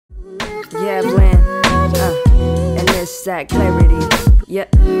Gavlyn, and it's that clarity. Yeah,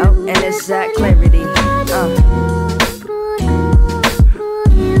 oh, and it's that clarity.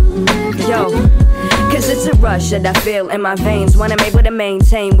 Yo. Cause it's a rush that I feel in my veins when I'm able to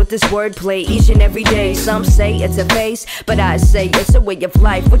maintain with this wordplay each and every day. Some say it's a phase, but I say it's a way of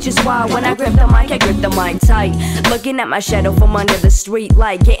life, which is why when I grip the mic, I grip the mic tight. Looking at my shadow from under the street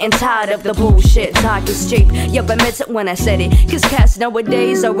light, getting tired of the bullshit, talk is cheap. Yup, I meant it when I said it, cause cats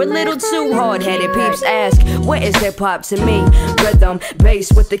nowadays are a little too hard-headed. Peeps ask, what is hip-hop to me? Rhythm,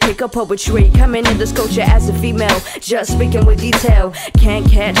 bass with the kick of poetry. Coming in this culture as a female, just speaking with detail. Can't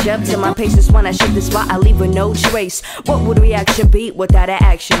catch up to my paces when I shake the spot, I leave with no trace. What would reaction be without an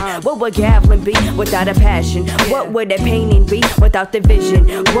action? What would Gavlyn be without a passion? What would a painting be without the vision?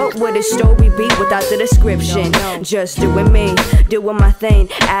 What would a story be without the description? Just doing me, doing my thing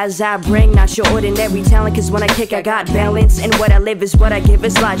as I bring not your ordinary talent. Cause when I kick I got balance, and what I live is what I give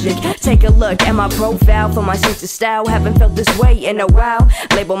is logic. Take a look at my profile for my sense of style. Haven't felt this way in a while.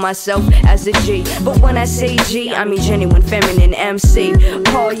 Label myself as a G, but when I say G I mean genuine feminine MC.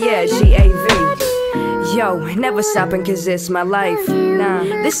 Oh yeah, G-A-V. Yo, never stopping cause it's my life. Nah,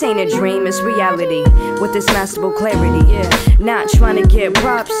 this ain't a dream, it's reality. With this masterful clarity, yeah. Not trying to get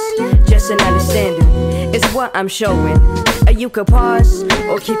props, just an understanding. It's what I'm showing. You could pause,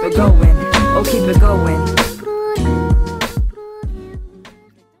 or keep it going, or keep it going.